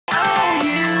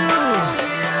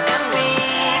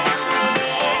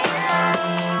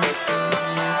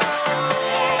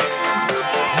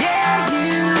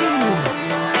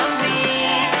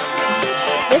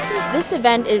this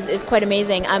event is quite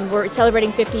amazing. We're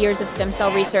celebrating 50 years of stem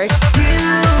cell research.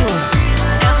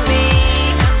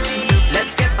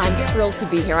 I'm thrilled to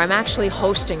be here. I'm actually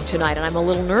hosting tonight, and I'm a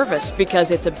little nervous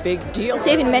because it's a big deal.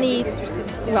 Saving many,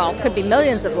 well, could be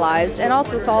millions of lives, and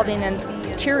also solving and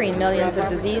curing millions of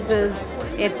diseases.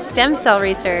 It's stem cell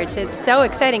research. It's so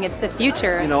exciting. It's the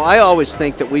future. You know, I always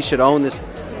think that we should own this.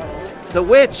 The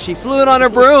witch, she flew it on her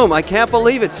broom. I can't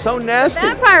believe it. So nasty.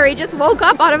 Vampire, he just woke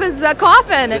up out of his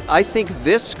coffin. I think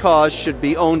this cause should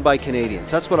be owned by Canadians.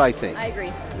 That's what I think. I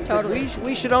agree, totally.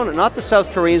 We should own it, not the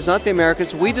South Koreans, not the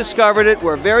Americans. We discovered it.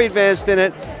 We're very advanced in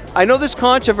it. I know there's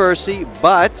controversy,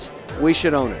 but we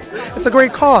should own it. It's a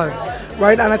great cause,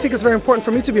 right? And I think it's very important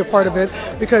for me to be a part of it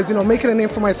because, you know, making a name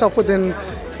for myself within,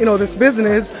 you know, this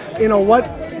business, you know, what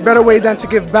better way than to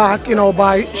give back, you know,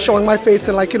 by showing my face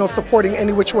and, like, you know, supporting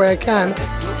any which way I can.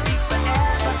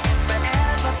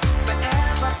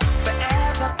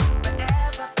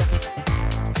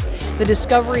 The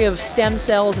discovery of stem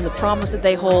cells and the promise that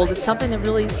they hold, it's something that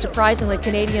really surprisingly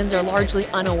Canadians are largely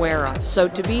unaware of. So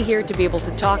to be here, to be able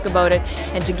to talk about it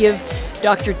and to give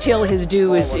Dr. Till his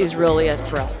due is really a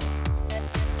thrill.